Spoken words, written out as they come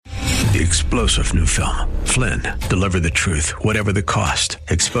The explosive new film, Flynn, deliver the truth, whatever the cost,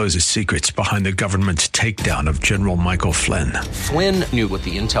 exposes secrets behind the government's takedown of General Michael Flynn. Flynn knew what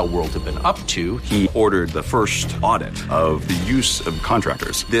the intel world had been up to. He ordered the first audit of the use of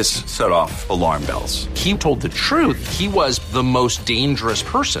contractors. This set off alarm bells. He told the truth. He was the most dangerous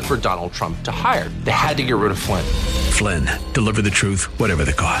person for Donald Trump to hire. They had to get rid of Flynn. Flynn, deliver the truth, whatever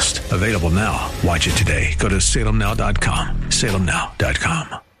the cost. Available now. Watch it today. Go to salemnow.com.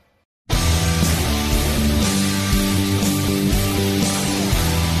 salemnow.com.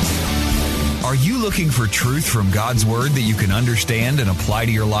 Are you looking for truth from God's Word that you can understand and apply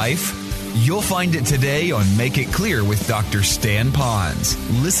to your life? You'll find it today on Make It Clear with Dr. Stan Pons.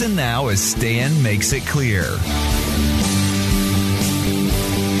 Listen now as Stan makes it clear.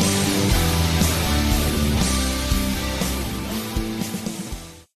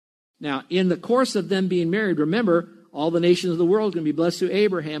 Now, in the course of them being married, remember, all the nations of the world are going to be blessed through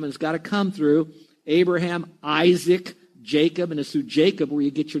Abraham, and it's got to come through Abraham, Isaac, Jacob, and it's through Jacob where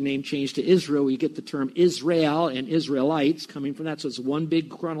you get your name changed to Israel, where you get the term Israel and Israelites coming from that. So it's one big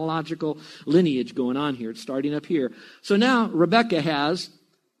chronological lineage going on here. It's starting up here. So now Rebekah has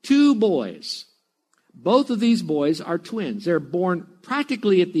 2 boys. Both of these boys are twins. They're born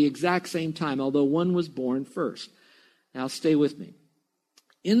practically at the exact same time, although one was born first. Now stay with me.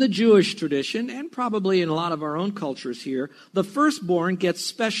 In the Jewish tradition, and probably in a lot of our own cultures here, the firstborn gets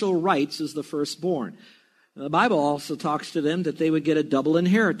special rights as the firstborn. The Bible also talks to them that they would get a double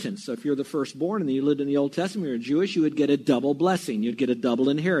inheritance. So if you're the firstborn and you lived in the Old Testament, you're Jewish, you would get a double blessing. You'd get a double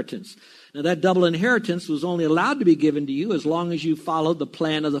inheritance. Now that double inheritance was only allowed to be given to you as long as you followed the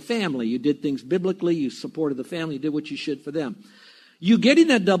plan of the family. You did things biblically, you supported the family, you did what you should for them. You getting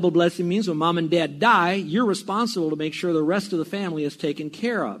that double blessing means when mom and dad die, you're responsible to make sure the rest of the family is taken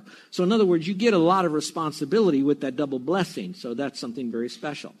care of. So in other words, you get a lot of responsibility with that double blessing. So that's something very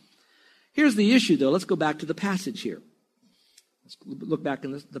special. Here's the issue, though. Let's go back to the passage here. Let's look back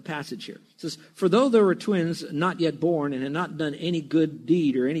in the passage here. It says, for though there were twins not yet born and had not done any good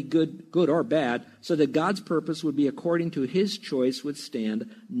deed or any good or bad, so that God's purpose would be according to his choice would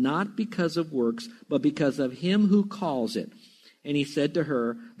stand, not because of works, but because of him who calls it. And he said to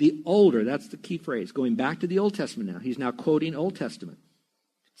her, the older, that's the key phrase, going back to the Old Testament now. He's now quoting Old Testament.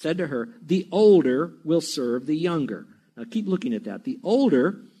 Said to her, the older will serve the younger. Now keep looking at that. The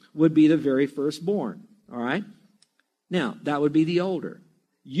older would be the very firstborn, all right? Now, that would be the older.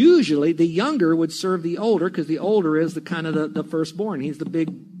 Usually, the younger would serve the older because the older is the kind of the firstborn. He's the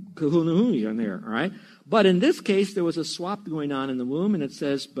big kahuna on there, all right? But in this case, there was a swap going on in the womb, and it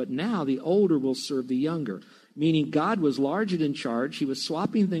says, but now the older will serve the younger. Meaning God was large and in charge. He was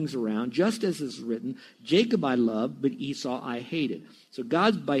swapping things around, just as is written, Jacob I loved, but Esau I hated. So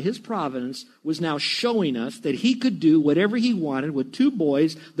God, by his providence, was now showing us that he could do whatever he wanted with 2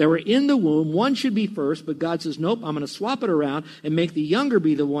 boys that were in the womb. One should be first, but God says, nope, I'm going to swap it around and make the younger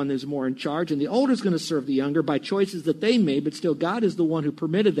be the one that's more in charge, and the older is going to serve the younger by choices that they made, but still God is the one who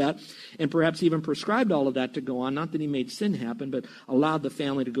permitted that and perhaps even prescribed all of that to go on. Not that he made sin happen, but allowed the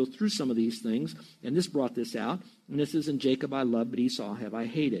family to go through some of these things, and this brought this out. And this isn't Jacob I love, but Esau have I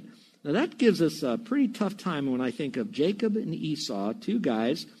hated. Now that gives us a pretty tough time when I think of Jacob and Esau, 2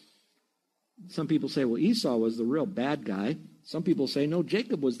 guys. Some people say, well, Esau was the real bad guy. Some people say, no,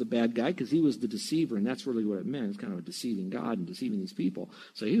 Jacob was the bad guy because he was the deceiver, and that's really what it meant. It's kind of a deceiving God and deceiving these people.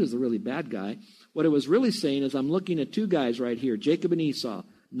 So he was the really bad guy. What it was really saying is I'm looking at 2 guys right here, Jacob and Esau.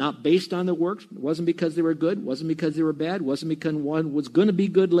 Not based on their works. It wasn't because they were good. Wasn't because they were bad. Wasn't because one was going to be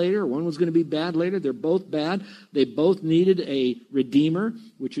good later. One was going to be bad later. They're both bad. They both needed a redeemer,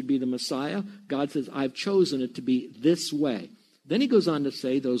 which would be the Messiah. God says, I've chosen it to be this way. Then he goes on to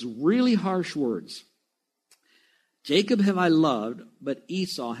say those really harsh words. Jacob have I loved, but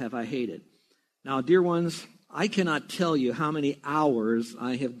Esau have I hated. Now, dear ones, I cannot tell you how many hours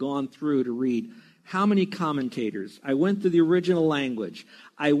I have gone through to read. How many commentators? I went through the original language.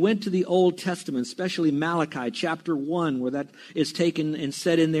 I went to the Old Testament, especially Malachi chapter 1, where that is taken and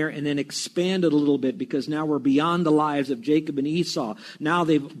set in there and then expanded a little bit because now we're beyond the lives of Jacob and Esau. Now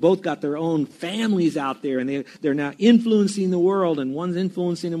they've both got their own families out there, and they're now influencing the world, and one's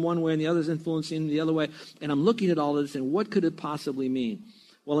influencing in one way and the other's influencing the other way. And I'm looking at all of this, and what could it possibly mean?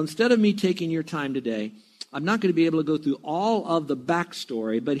 Well, instead of me taking your time today, I'm not going to be able to go through all of the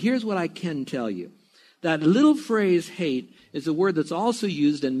backstory, but here's what I can tell you. That little phrase, hate, is a word that's also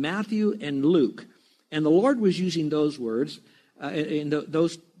used in Matthew and Luke. And the Lord was using those words,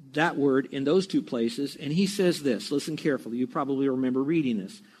 that word in those 2 places. And he says this, listen carefully, you probably remember reading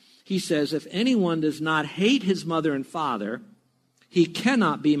this. He says, if anyone does not hate his mother and father, he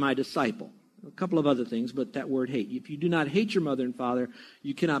cannot be my disciple. A couple of other things, but that word hate. If you do not hate your mother and father,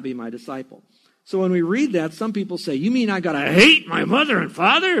 you cannot be my disciple. So when we read that, some people say, you mean I got to hate my mother and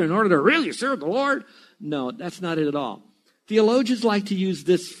father in order to really serve the Lord? No, that's not it at all. Theologians like to use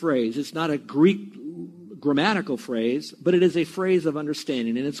this phrase. It's not a Greek grammatical phrase, but it is a phrase of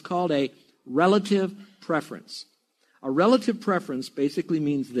understanding, and it's called a relative preference. A relative preference basically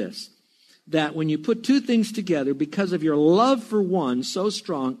means this, that when you put two things together, because of your love for one so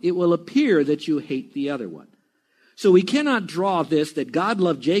strong, it will appear that you hate the other one. So we cannot draw this that God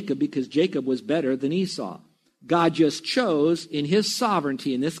loved Jacob because Jacob was better than Esau. God just chose in his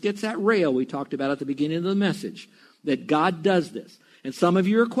sovereignty, and this gets at rail we talked about at the beginning of the message, that God does this. And some of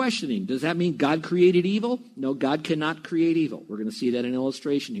you are questioning, does that mean God created evil? No, God cannot create evil. We're going to see that in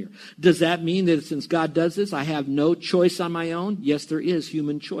illustration here. Does that mean that since God does this, I have no choice on my own? Yes, there is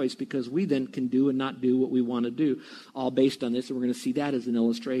human choice, because we then can do and not do what we want to do, all based on this, and we're going to see that as an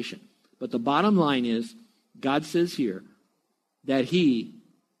illustration. But the bottom line is, God says here that he,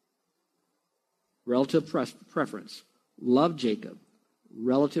 relative preference, loved Jacob,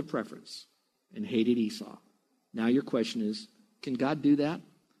 relative preference, and hated Esau. Now your question is, can God do that?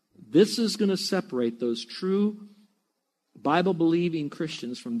 This is going to separate those true Bible-believing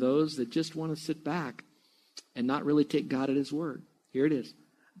Christians from those that just want to sit back and not really take God at his word. Here it is.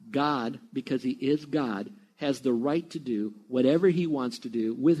 God, because he is God, has the right to do whatever he wants to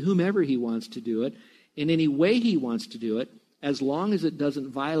do with whomever he wants to do it, in any way he wants to do it, as long as it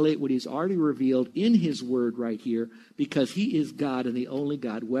doesn't violate what he's already revealed in his word right here, because he is God and the only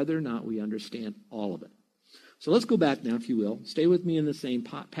God, whether or not we understand all of it. So let's go back now, if you will. Stay with me in the same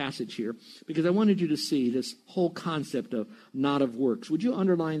passage here, because I wanted you to see this whole concept of not of works. Would you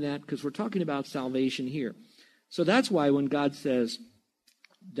underline that? Because we're talking about salvation here. So that's why when God says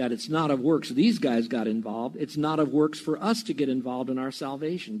that it's not of works, these guys got involved. It's not of works for us to get involved in our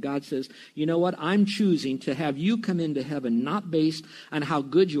salvation. God says, you know what? I'm choosing to have you come into heaven, not based on how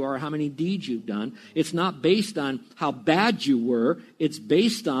good you are, how many deeds you've done. It's not based on how bad you were. It's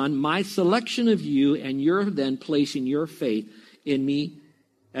based on my selection of you, and you're then placing your faith in me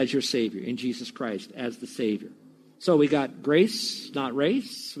as your Savior, in Jesus Christ as the Savior. So we got grace, not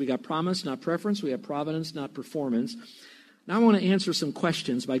race. We got promise, not preference. We have providence, not performance. Now I want to answer some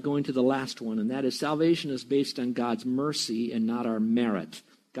questions by going to the last one, and that is salvation is based on God's mercy and not our merit.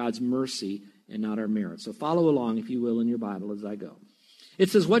 God's mercy and not our merit. So follow along, if you will, in your Bible as I go. It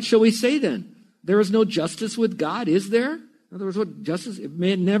says, what shall we say then? There is no justice with God, is there? In other words, what justice? It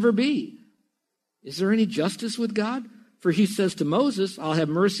may never be. Is there any justice with God? For he says to Moses, I'll have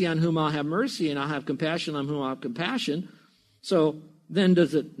mercy on whom I'll have mercy, and I'll have compassion on whom I'll have compassion. So then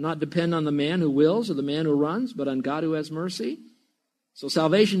does it not depend on the man who wills or the man who runs, but on God who has mercy? So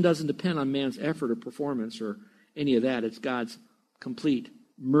salvation doesn't depend on man's effort or performance or any of that. It's God's complete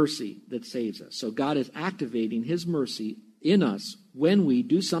mercy that saves us. So God is activating his mercy in us when we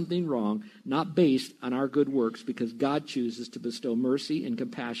do something wrong, not based on our good works, because God chooses to bestow mercy and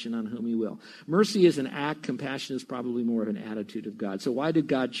compassion on whom he will. Mercy is an act. Compassion is probably more of an attitude of God. So why did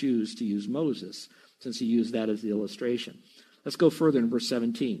God choose to use Moses, since he used that as the illustration? Let's go further in verse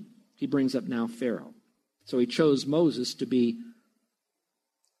 17. He brings up now Pharaoh. So he chose Moses to be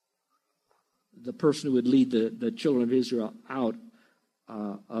the person who would lead the children of Israel out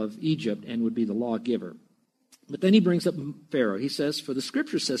of Egypt and would be the lawgiver. But then he brings up Pharaoh. He says, for the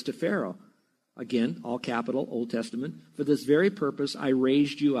scripture says to Pharaoh, again, all capital, Old Testament, for this very purpose I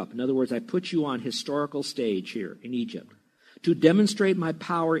raised you up. In other words, I put you on historical stage here in Egypt, to demonstrate my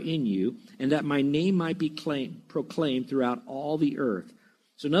power in you, and that my name might be proclaimed throughout all the earth.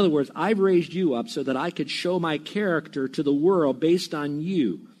 So in other words, I've raised you up so that I could show my character to the world based on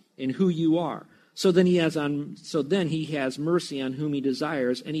you and who you are. So then he has mercy on whom he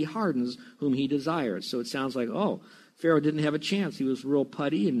desires, and he hardens whom he desires. So it sounds like, Pharaoh didn't have a chance. He was real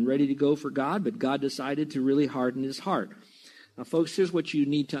putty and ready to go for God, but God decided to really harden his heart. Now, folks, here's what you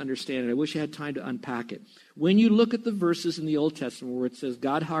need to understand, and I wish I had time to unpack it. When you look at the verses in the Old Testament where it says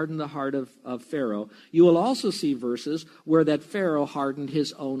God hardened the heart of Pharaoh, you will also see verses where that Pharaoh hardened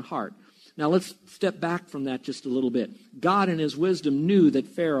his own heart. Now, let's step back from that just a little bit. God in his wisdom knew that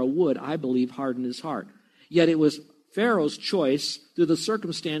Pharaoh would, I believe, harden his heart. Yet it was Pharaoh's choice through the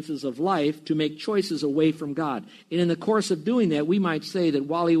circumstances of life to make choices away from God. And in the course of doing that, we might say that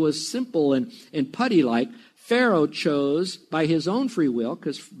while he was simple and putty-like, Pharaoh chose by his own free will,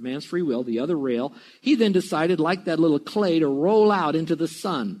 because man's free will, the other rail, he then decided, like that little clay, to roll out into the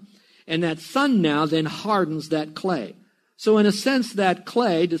sun. And that sun now then hardens that clay. So in a sense, that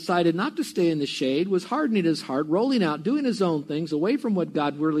clay decided not to stay in the shade, was hardening his heart, rolling out, doing his own things, away from what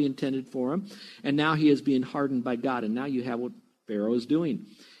God really intended for him. And now he is being hardened by God. And now you have what Pharaoh is doing.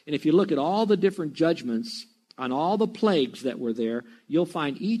 And if you look at all the different judgments on all the plagues that were there, you'll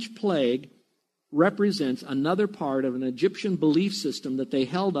find each plague represents another part of an Egyptian belief system that they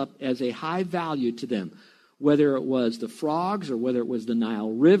held up as a high value to them. Whether it was the frogs or whether it was the Nile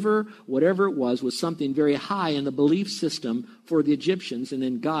River, whatever it was something very high in the belief system for the Egyptians. And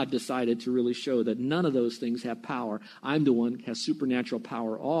then God decided to really show that none of those things have power. I'm the one who has supernatural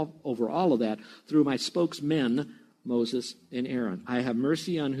power over all of that through my spokesmen, Moses and Aaron. I have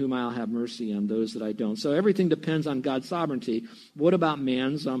mercy on whom I'll have mercy on those that I don't. So everything depends on God's sovereignty. What about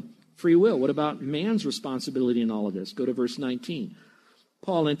man's free will? What about man's responsibility in all of this? Go to verse 19.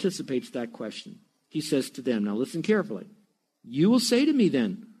 Paul anticipates that question. He says to them, now listen carefully. You will say to me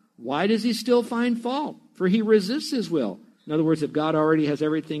then, why does he still find fault? For he resists his will. In other words, if God already has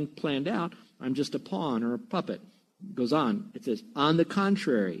everything planned out, I'm just a pawn or a puppet. It goes on. It says, on the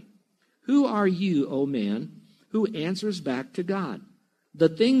contrary, who are you, O man, who answers back to God? The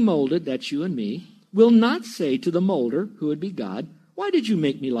thing molded, that's you and me, will not say to the molder, who would be God, why did you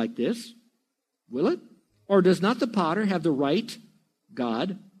make me like this? Will it? Or does not the potter have the right,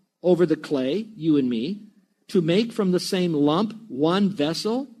 God, over the clay, you and me, to make from the same lump one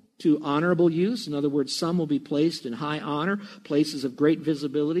vessel to honorable use? In other words, some will be placed in high honor, places of great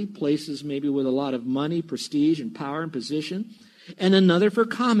visibility, places maybe with a lot of money, prestige, and power and position, and another for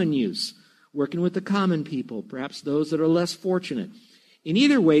common use, working with the common people, perhaps those that are less fortunate. In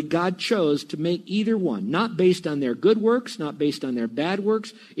either way, God chose to make either one, not based on their good works, not based on their bad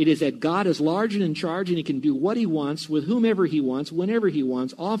works. It is that God is large and in charge, and he can do what he wants, with whomever he wants, whenever he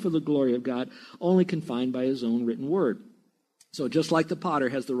wants, all for the glory of God, only confined by his own written word. So just like the potter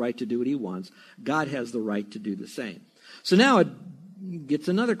has the right to do what he wants, God has the right to do the same. So now it gets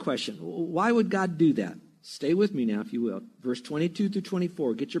another question. Why would God do that? Stay with me now, if you will. Verse 22 through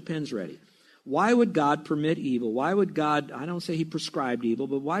 24. Get your pens ready. Why would God permit evil? Why would God, I don't say he prescribed evil,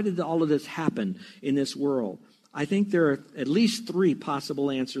 but why did all of this happen in this world? I think there are at least three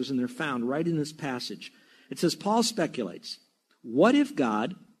possible answers, and they're found right in this passage. It says, Paul speculates, what if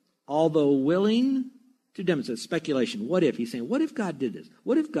God, although willing to demonstrate, speculation, what if? He's saying, what if God did this?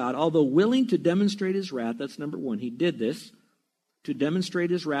 What if God, although willing to demonstrate his wrath, that's number one, he did this, to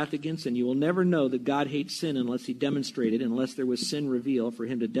demonstrate his wrath against sin. You will never know that God hates sin unless he demonstrated, unless there was sin revealed for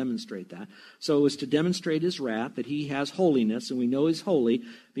him to demonstrate that. So it was to demonstrate his wrath, that he has holiness, and we know he's holy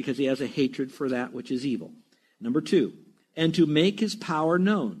because he has a hatred for that which is evil. Number two, and to make his power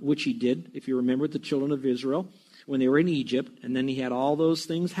known, which he did, if you remember, with the children of Israel when they were in Egypt, and then he had all those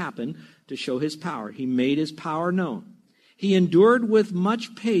things happen to show his power. He made his power known. He endured with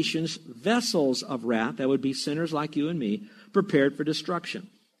much patience vessels of wrath, that would be sinners like you and me, prepared for destruction.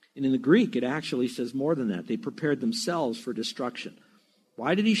 And in the Greek, it actually says more than that. They prepared themselves for destruction.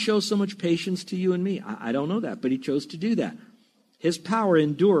 Why did he show so much patience to you and me? I don't know that, but he chose to do that. His power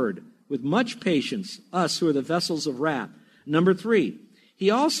endured with much patience us who are the vessels of wrath. Number three, he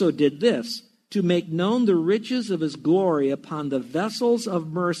also did this, to make known the riches of his glory upon the vessels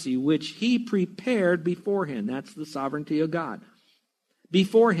of mercy, which he prepared beforehand. That's the sovereignty of God.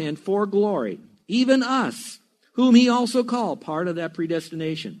 Beforehand for glory, even us, whom he also called, part of that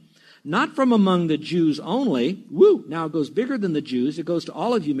predestination. Not from among the Jews only, now it goes bigger than the Jews, it goes to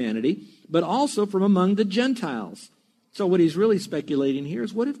all of humanity, but also from among the Gentiles. So what he's really speculating here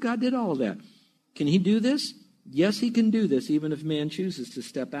is, what if God did all of that? Can he do this? Yes, he can do this, even if man chooses to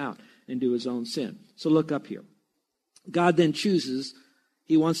step out and do his own sin. So look up here. God then chooses,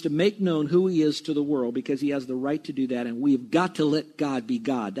 he wants to make known who he is to the world because he has the right to do that, and we've got to let God be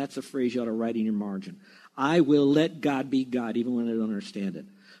God. That's a phrase you ought to write in your margin. I will let God be God, even when I don't understand it.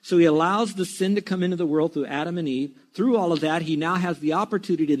 So he allows the sin to come into the world through Adam and Eve. Through all of that, he now has the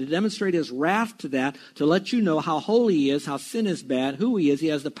opportunity to demonstrate his wrath to that, to let you know how holy he is, how sin is bad, who he is. He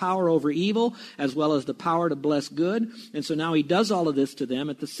has the power over evil as well as the power to bless good. And so now he does all of this to them.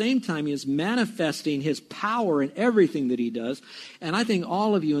 At the same time, he is manifesting his power in everything that he does. And I think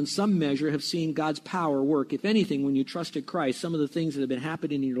all of you, in some measure, have seen God's power work. If anything, when you trusted Christ, some of the things that have been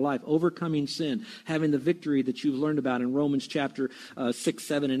happening in your life, overcoming sin, having the victory that you've learned about in Romans chapter 6,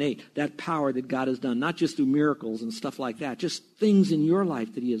 7, and 8, that power that God has done, not just through miracles and stuff like that, just things in your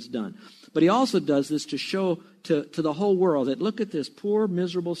life that he has done. But he also does this to show to the whole world that, look at this poor,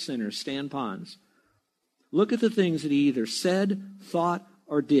 miserable sinner, Stan Pons. Look at the things that he either said, thought,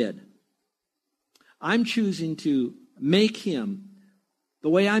 or did. I'm choosing to make him the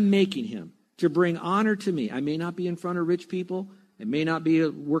way I'm making him, to bring honor to me. I may not be in front of rich people. I may not be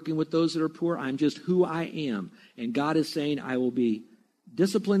working with those that are poor. I'm just who I am. And God is saying, I will be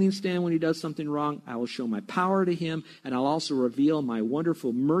disciplining Stan when he does something wrong. I will show my power to him, and I'll also reveal my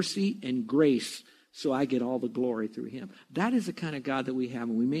wonderful mercy and grace so I get all the glory through him. That is the kind of God that we have,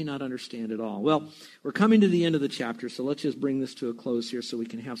 and we may not understand it all. Well, we're coming to the end of the chapter, so let's just bring this to a close here so we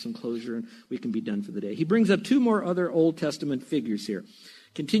can have some closure and we can be done for the day. He brings up two more other Old Testament figures here.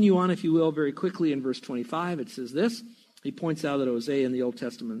 Continue on, if you will, very quickly in verse 25. It says this. He points out that Hosea in the Old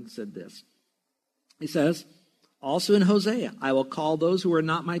Testament said this. He says, also in Hosea, I will call those who are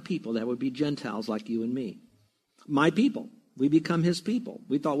not my people, that would be Gentiles like you and me, my people. We become his people.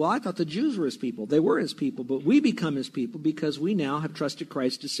 We thought, well, I thought the Jews were his people. They were his people, but we become his people because we now have trusted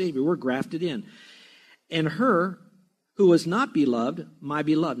Christ as Savior. We're grafted in. And her who was not beloved, my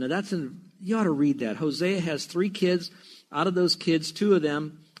beloved. Now you ought to read that. Hosea has 3 kids. Out of those kids, 2 of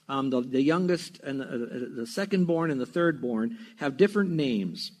them, the youngest and the second born and the third born, have different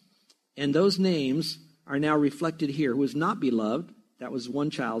names. And those names are now reflected here. Who was not beloved, that was one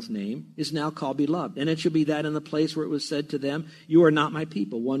child's name, is now called beloved. And it should be that in the place where it was said to them, you are not my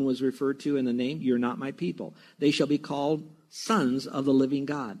people. One was referred to in the name, you're not my people. They shall be called sons of the living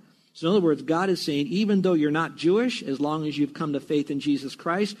God. So in other words, God is saying, even though you're not Jewish, as long as you've come to faith in Jesus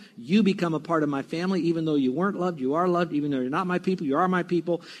Christ, you become a part of my family. Even though you weren't loved, you are loved. Even though you're not my people, you are my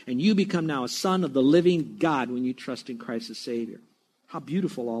people. And you become now a son of the living God when you trust in Christ as Savior. How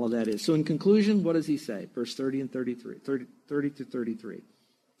beautiful all of that is. So in conclusion, what does he say? Verse 30 and 33, 30 to 33.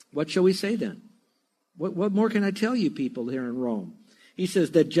 What shall we say then? What more can I tell you people here in Rome? He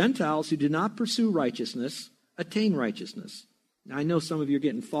says that Gentiles who do not pursue righteousness attain righteousness. Now, I know some of you are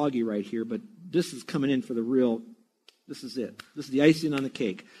getting foggy right here, but this is coming in for the real, this is it. This is the icing on the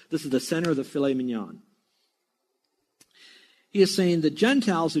cake. This is the center of the filet mignon. He is saying the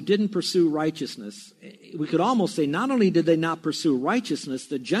Gentiles who didn't pursue righteousness, we could almost say not only did they not pursue righteousness,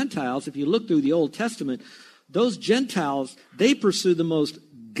 the Gentiles, if you look through the Old Testament, those Gentiles, they pursue the most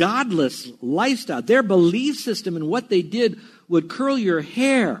godless lifestyle. Their belief system and what they did would curl your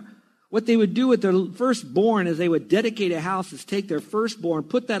hair. What they would do with their firstborn is they would dedicate a house, is take their firstborn,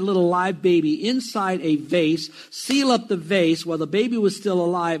 put that little live baby inside a vase, seal up the vase while the baby was still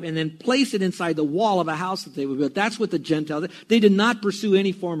alive, and then place it inside the wall of a house that they would build. That's what the Gentiles, they did not pursue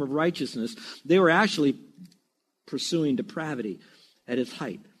any form of righteousness. They were actually pursuing depravity at its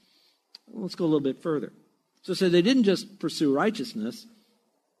height. Well, let's go a little bit further. So they didn't just pursue righteousness.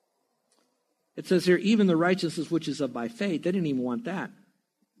 It says here, even the righteousness which is of by faith, they didn't even want that.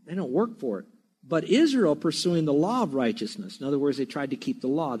 They don't work for it. But Israel pursuing the law of righteousness, in other words, they tried to keep the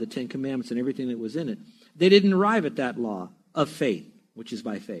law, the 10 Commandments and everything that was in it. They didn't arrive at that law of faith, which is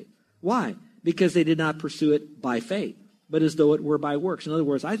by faith. Why? Because they did not pursue it by faith, but as though it were by works. In other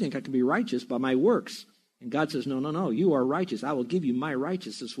words, I think I can be righteous by my works. And God says, no, you are righteous. I will give you my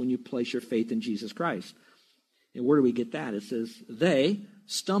righteousness when you place your faith in Jesus Christ. And where do we get that? It says, they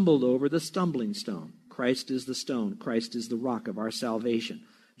stumbled over the stumbling stone. Christ is the stone. Christ is the rock of our salvation.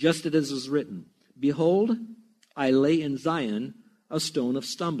 Just as is written, behold, I lay in Zion a stone of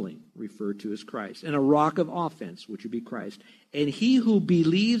stumbling, referred to as Christ, and a rock of offense, which would be Christ. And he who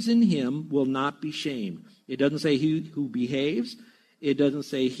believes in him will not be shamed. It doesn't say he who behaves. It doesn't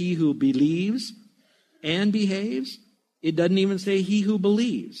say he who believes and behaves. It doesn't even say he who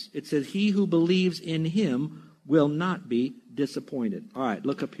believes. It says he who believes in him will not be disappointed. All right,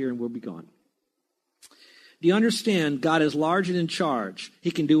 look up here and we'll be gone. Do you understand? God is large and in charge. He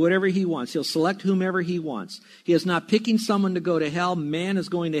can do whatever he wants. He'll select whomever he wants. He is not picking someone to go to hell. Man is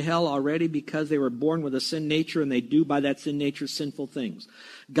going to hell already because they were born with a sin nature and they do by that sin nature sinful things.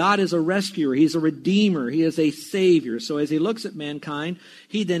 God is a rescuer. He's a redeemer. He is a savior. So as he looks at mankind,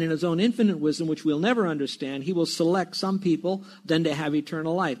 he then in his own infinite wisdom, which we'll never understand, he will select some people then to have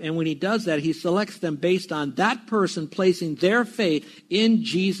eternal life. And when he does that, he selects them based on that person placing their faith in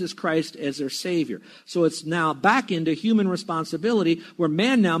Jesus Christ as their savior. So it's now back into human responsibility where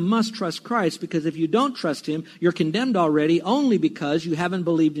man now must trust Christ, because if you don't trust him, you're condemned already only because you haven't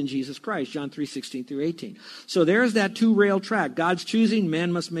believed in Jesus Christ. John 3:16 through 18. So there's that 2-rail track. God's choosing,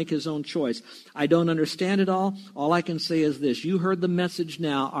 man must make his own choice. I don't understand it all. All I can say is this. You heard the message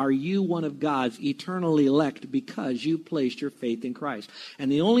now. Are you one of God's eternal elect because you placed your faith in Christ? And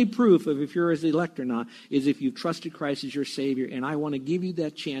the only proof of if you're his elect or not is if you've trusted Christ as your Savior. And I want to give you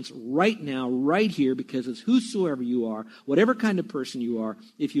that chance right now, right here, because it's whosoever you are, whatever kind of person you are,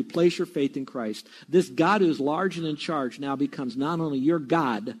 if you place your faith in Christ, this God who is large and in charge now becomes not only your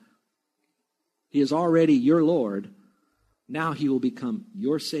God, he is already your Lord. Now he will become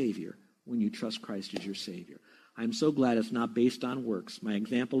your Savior when you trust Christ as your Savior. I'm so glad it's not based on works. My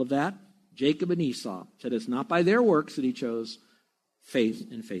example of that, Jacob and Esau said it's not by their works that he chose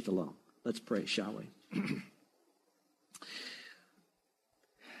faith and faith alone. Let's pray, shall we?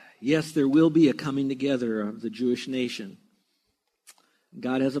 Yes, there will be a coming together of the Jewish nation.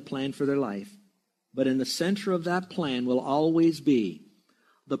 God has a plan for their life. But in the center of that plan will always be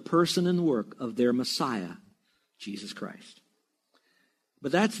the person and work of their Messiah, Jesus Christ.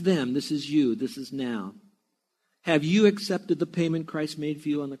 But that's them. This is you. This is now. Have you accepted the payment Christ made for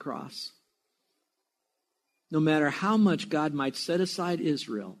you on the cross? No matter how much God might set aside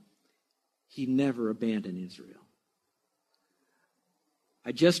Israel, he never abandoned Israel.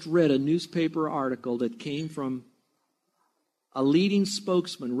 I just read a newspaper article that came from a leading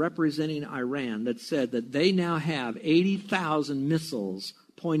spokesman representing Iran that said that they now have 80,000 missiles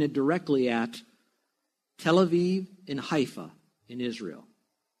pointed directly at Tel Aviv and Haifa in Israel.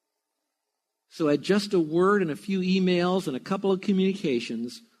 So at just a word and a few emails and a couple of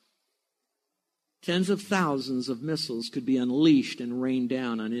communications, tens of thousands of missiles could be unleashed and rained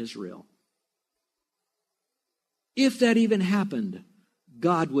down on Israel. If that even happened,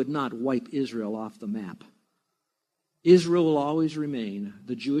 God would not wipe Israel off the map. Israel will always remain,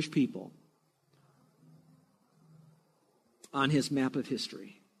 the Jewish people, on his map of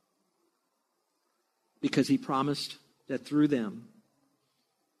history. Because he promised that through them,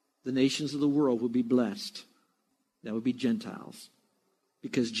 the nations of the world would be blessed. That would be Gentiles.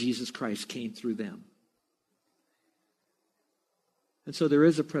 Because Jesus Christ came through them. And so there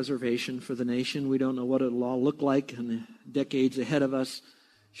is a preservation for the nation. We don't know what it'll all look like in the decades ahead of us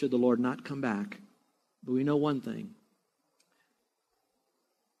should the Lord not come back. But we know one thing.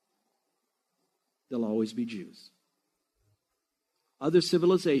 There'll always be Jews. Other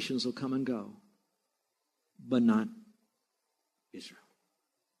civilizations will come and go, but not Israel.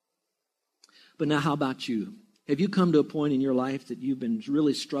 But now how about you? Have you come to a point in your life that you've been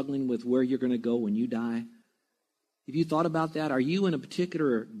really struggling with where you're going to go when you die? Have you thought about that? Are you in a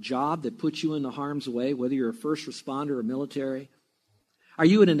particular job that puts you in the harm's way, whether you're a first responder or military? Are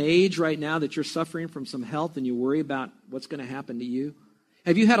you at an age right now that you're suffering from some health and you worry about what's going to happen to you?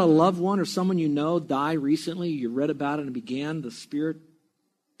 Have you had a loved one or someone you know die recently? You read about it and began the Spirit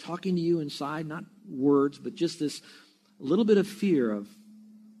talking to you inside, not words, but just this little bit of fear of,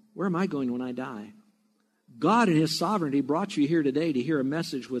 where am I going when I die? God in his sovereignty brought you here today to hear a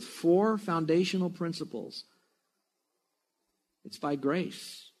message with 4 foundational principles. It's by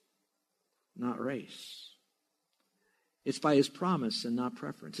grace, not race. It's by his promise and not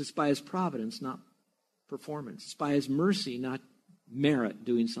preference. It's by his providence, not performance. It's by his mercy, not merit,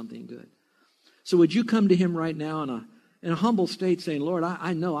 doing something good. So would you come to him right now in a humble state saying, Lord,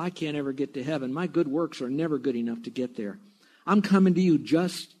 I know I can't ever get to heaven. My good works are never good enough to get there. I'm coming to you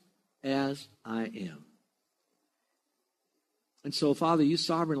just as I am. And so, Father, you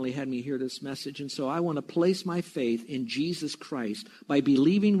sovereignly had me hear this message, and so I want to place my faith in Jesus Christ by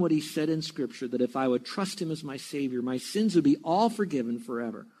believing what he said in Scripture, that if I would trust him as my Savior, my sins would be all forgiven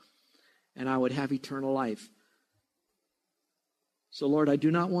forever, and I would have eternal life. So, Lord, I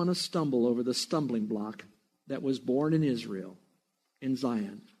do not want to stumble over the stumbling block that was born in Israel, in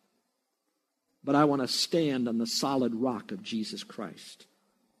Zion, but I want to stand on the solid rock of Jesus Christ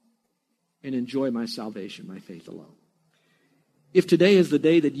and enjoy my salvation by faith alone. If today is the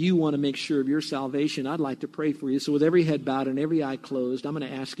day that you want to make sure of your salvation, I'd like to pray for you. So with every head bowed and every eye closed, I'm going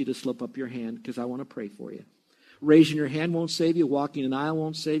to ask you to slip up your hand because I want to pray for you. Raising your hand won't save you. Walking an aisle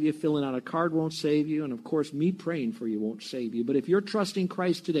won't save you. Filling out a card won't save you. And of course, me praying for you won't save you. But if you're trusting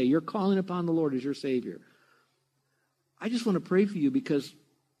Christ today, you're calling upon the Lord as your Savior, I just want to pray for you because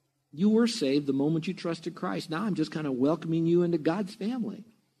you were saved the moment you trusted Christ. Now I'm just kind of welcoming you into God's family.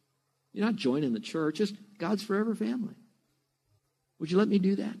 You're not joining the church. It's God's forever family. Would you let me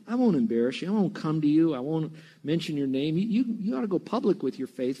do that? I won't embarrass you. I won't come to you. I won't mention your name. You ought to go public with your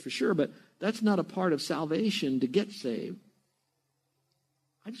faith for sure, but that's not a part of salvation to get saved.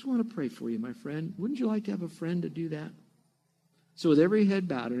 I just want to pray for you, my friend. Wouldn't you like to have a friend to do that? So with every head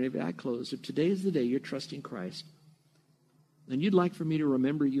bowed and every eye closed, if today is the day you're trusting Christ, and you'd like for me to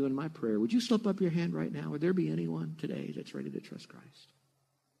remember you in my prayer, would you slip up your hand right now? Would there be anyone today that's ready to trust Christ?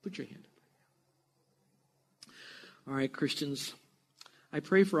 Put your hand up. All right, Christians, I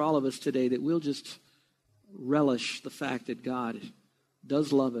pray for all of us today that we'll just relish the fact that God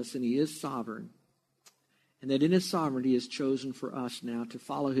does love us and he is sovereign, and that in his sovereignty he has chosen for us now to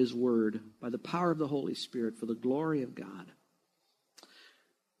follow his word by the power of the Holy Spirit for the glory of God.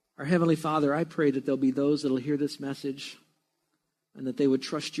 Our Heavenly Father, I pray that there'll be those that will hear this message and that they would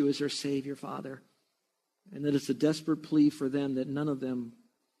trust you as their Savior, Father, and that it's a desperate plea for them that none of them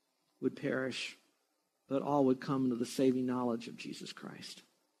would perish, but all would come to the saving knowledge of Jesus Christ.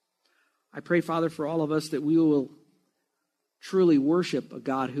 I pray, Father, for all of us that we will truly worship a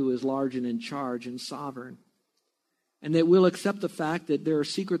God who is large and in charge and sovereign, and that we'll accept the fact that there are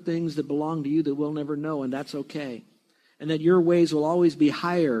secret things that belong to you that we'll never know, and that's okay. and that your ways will always be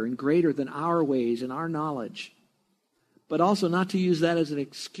higher and greater than our ways and our knowledge. But also not to use that as an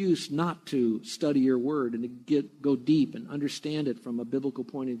excuse not to study your word and to go deep and understand it from a biblical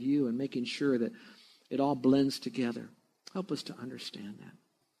point of view and making sure that it all blends together. Help us to understand that.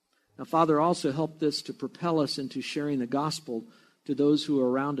 Now, Father, also help this to propel us into sharing the gospel to those who are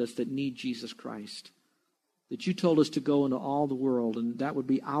around us that need Jesus Christ. That you told us to go into all the world, and that would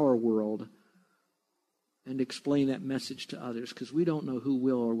be our world, and explain that message to others, because we don't know who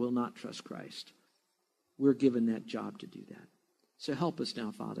will or will not trust Christ. We're given that job to do that. So help us now,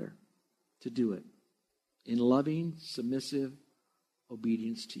 Father, to do it in loving, submissive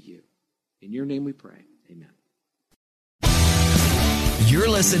obedience to you. In your name we pray. Amen. You're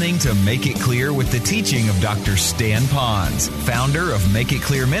listening to Make It Clear with the teaching of Dr. Stan Ponz, founder of Make It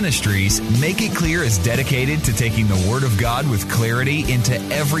Clear Ministries. Make It Clear is dedicated to taking the Word of God with clarity into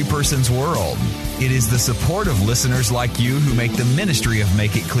every person's world. It is the support of listeners like you who make the ministry of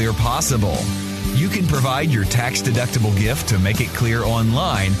Make It Clear possible. You can provide your tax-deductible gift to Make It Clear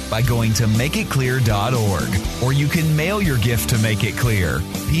online by going to makeitclear.org, or you can mail your gift to Make It Clear,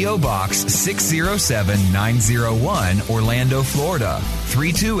 P.O. Box 607901, Orlando, Florida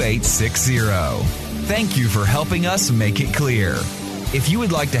 32860. Thank you for helping us make it clear. If you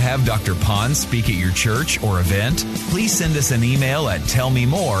would like to have Dr. Ponz speak at your church or event, please send us an email at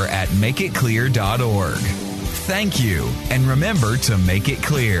tellmemore@makeitclear.org. Thank you, and remember to make it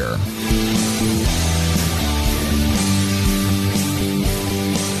clear.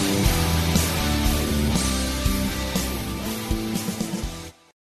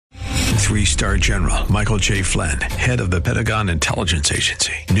 Three-star General Michael J. Flynn, head of the Pentagon Intelligence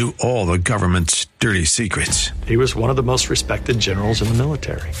Agency, knew all the government's dirty secrets. He was one of the most respected generals in the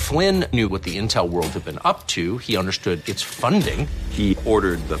military. Flynn knew what the intel world had been up to. He understood its funding. He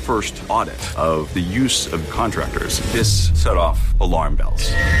ordered the first audit of the use of contractors. This set off alarm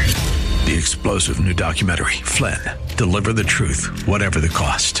bells. The explosive new documentary, Flynn, Deliver the Truth, Whatever the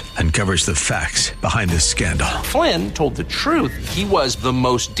Cost, uncovers the facts behind this scandal. Flynn told the truth. He was the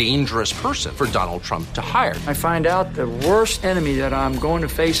most dangerous person for Donald Trump to hire. I find out the worst enemy that I'm going to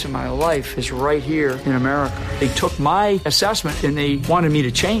face in my life is right here in America. They took my assessment and they wanted me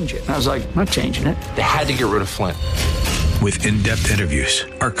to change it. And I was like, I'm not changing it. They had to get rid of Flynn. With in-depth interviews,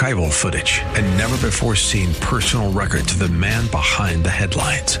 archival footage, and never-before-seen personal records of the man behind the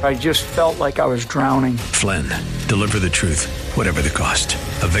headlines. I just felt like I was drowning. Flynn, Deliver the Truth, Whatever the Cost.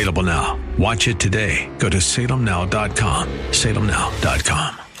 Available now. Watch it today. Go to salemnow.com.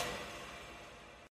 salemnow.com.